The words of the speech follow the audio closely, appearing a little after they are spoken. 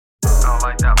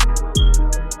like that.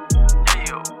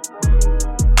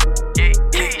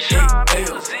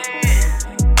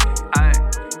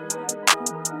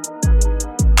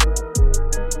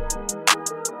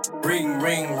 Ring,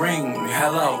 ring, ring,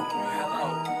 hello.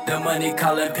 The money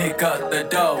calling, pick up the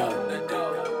dough.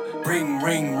 Ring,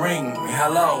 ring, ring,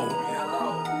 hello.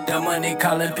 The money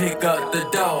calling, pick up the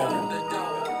dough.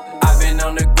 I've been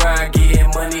on the grind, getting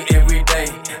money every day.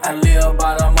 I live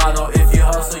by the motto, if you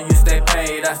hustle, you stay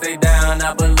paid. I stay down,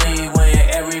 I believe when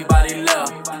everybody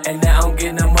left. And now I'm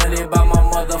getting the money by my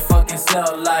motherfucking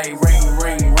self. Like ring,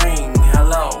 ring, ring,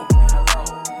 hello.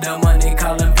 The money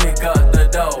calling, pick up the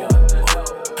dough.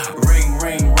 Ring,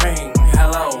 ring, ring,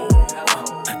 hello.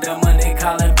 The money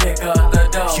calling, pick up the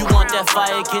dough. You want that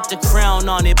fire, get the crown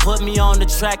on it. Put me on the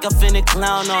track, I finna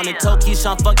clown on it. Told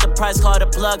Keyshawn, fuck the price, call the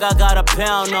plug, I got a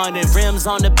pound on it. Rims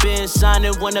on the bench,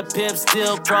 shining when the pimp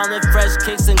still crawling. Fresh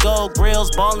kicks and gold grills,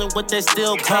 ballin' what they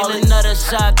still call it. Another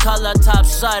shot, color top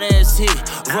shot is he.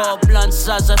 Roll blunt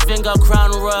shots, I finger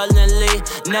Crownroyal and Lee.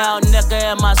 Now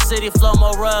nigga in my city, flow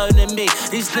more royal than me.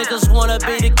 These niggas wanna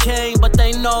be the king, but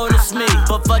they know it's me.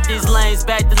 But fuck these lanes,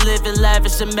 back to living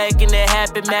lavish and making it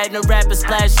happen. Magnum rappers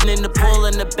splashing in the pool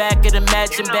in the back of the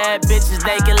matching. Bad bitches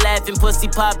naked laughing, pussy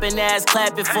popping, ass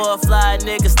clapping for a fly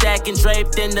nigga stacking,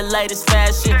 draped in the latest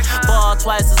fashion. Ball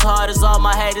twice as hard as all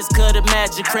my haters could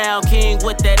imagine. Crown King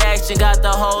with that action, got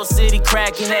the whole city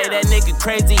cracking. Hey, that nigga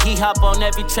crazy, he hop on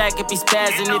every track if he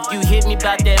spazzing. If you hit me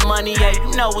about that money, yeah,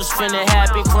 you know what's finna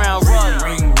happen. Crownroyal.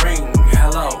 Ring, ring,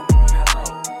 hello.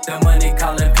 The money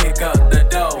calling, pick up the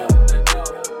dough.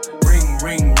 Ring,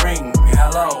 ring, ring,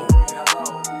 hello.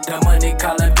 The money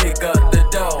calling, pick up the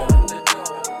dough.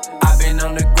 I've been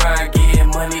on the grind, getting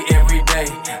money every day.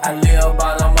 I live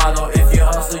by the motto, if you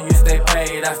hustle, you stay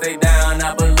paid. I stay down,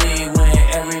 I believe when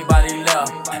everybody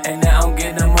left. And now I'm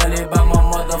getting the money by my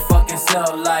motherfucking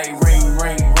self. Like ring,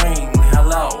 ring, ring,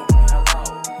 hello.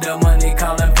 The money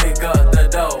calling, pick up the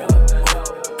dough.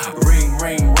 Ring,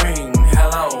 ring, ring,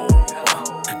 hello.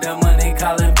 The money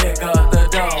calling, pick up the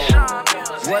dough.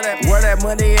 Where that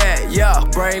money at? Yeah,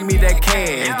 bring me that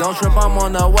cash. Don't trip, I'm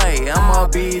on the way. I'ma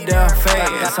be there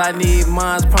fast. I need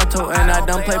mines pronto and I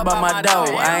don't play by my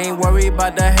dough. I ain't worried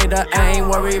about the hater, I ain't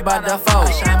worried about the foe.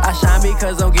 I shine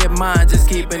because I'm getting mine, just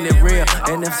keeping it real.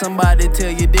 And if somebody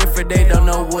tell you different, they don't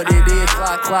know what it is.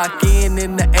 Clock in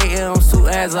the AM soon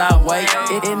as I wake.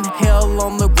 Inhale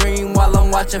on the green while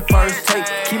I'm watching first take.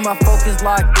 Keep my focus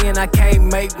locked in, I can't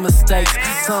make mistakes.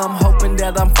 Some hoping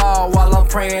that I'm fall while I'm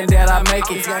praying that I make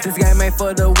it. This game ain't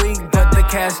for the weak, but the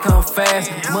cash come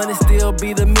fast. Money still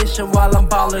be the mission while I'm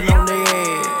ballin' on the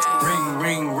edge. Ring,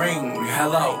 ring, ring,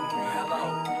 hello.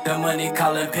 The money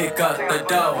calling, pick up the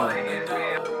dough.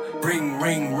 Ring,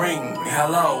 ring, ring,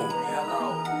 hello.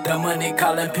 The money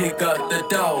calling, pick up the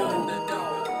dough.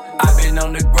 I've been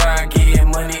on the grind, getting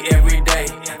money every day.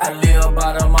 I live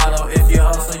by the motto, if you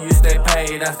hustle, you stay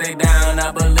paid. I stay down,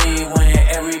 I believe when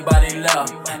everybody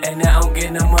left. And now I'm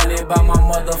getting the money by my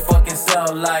motherfucking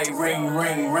self. Like ring,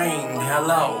 ring, ring,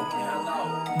 hello.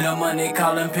 The money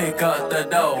calling, pick up the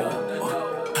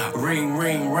dough. Ring,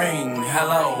 ring, ring,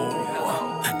 hello.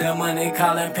 The money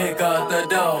calling, pick up the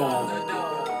dough.